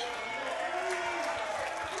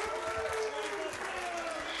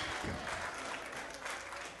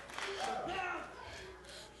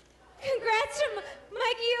 Congrats to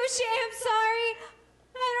Mikey O'Shea. I'm sorry.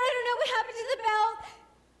 I don't know what happened to the belt.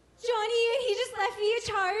 Johnny, he just left me in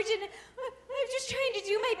charge, and I'm just trying to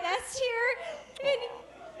do my best here. And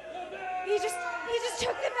he just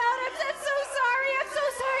took the belt. I'm so sorry. I'm so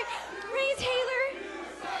sorry. Ryan Taylor.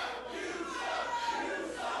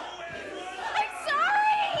 I'm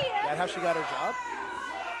sorry. Is that how she got her job?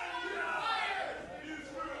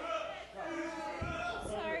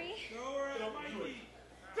 Sorry.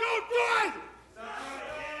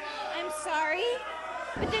 I'm sorry,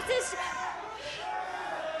 but this is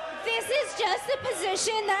just the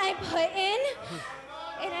position that I'm put in,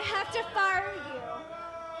 and I have to fire you.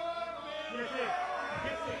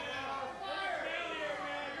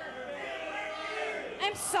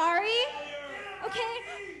 I'm sorry, okay?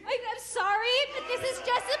 I'm sorry, but this is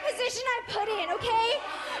just the position I'm put in, okay?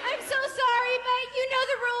 I'm so sorry, but you know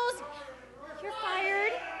the rules. You're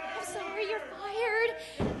fired. I'm sorry, you're fired.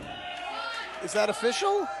 Is that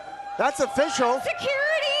official? That's official.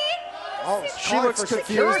 Security! Oh, she looks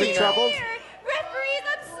confused and troubled. Referees,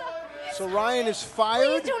 I'm So Ryan is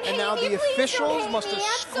fired, and now the officials must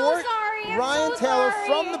escort Ryan Taylor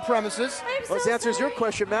from the premises. Well, this answers your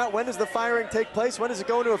question, Matt. When does the firing take place? When does it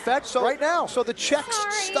go into effect? So, right now. So the checks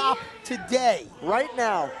stop today. Right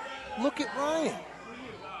now. Look at Ryan.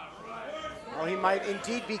 Well, he might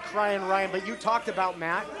indeed be crying, Ryan, but you talked about,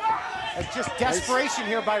 Matt, it's just desperation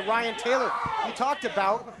here by Ryan Taylor. You talked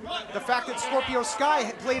about the fact that Scorpio Sky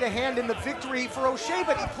had played a hand in the victory for O'Shea,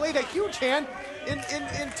 but he played a huge hand in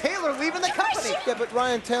Taylor leaving the company. Yeah, but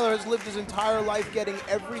Ryan Taylor has lived his entire life getting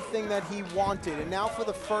everything that he wanted, and now for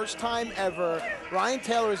the first time ever, Ryan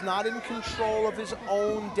Taylor is not in control of his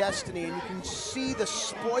own destiny, and you can see the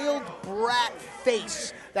spoiled brat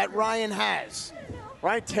face that Ryan has.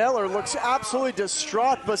 Ryan Taylor looks absolutely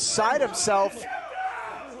distraught, beside himself.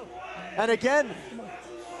 And again,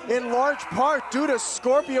 in large part due to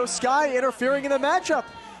Scorpio Sky interfering in the matchup.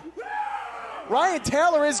 Ryan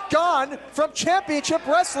Taylor is gone from Championship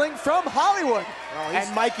Wrestling from Hollywood.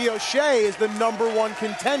 And Mikey O'Shea is the #1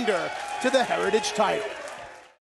 contender to the Heritage title.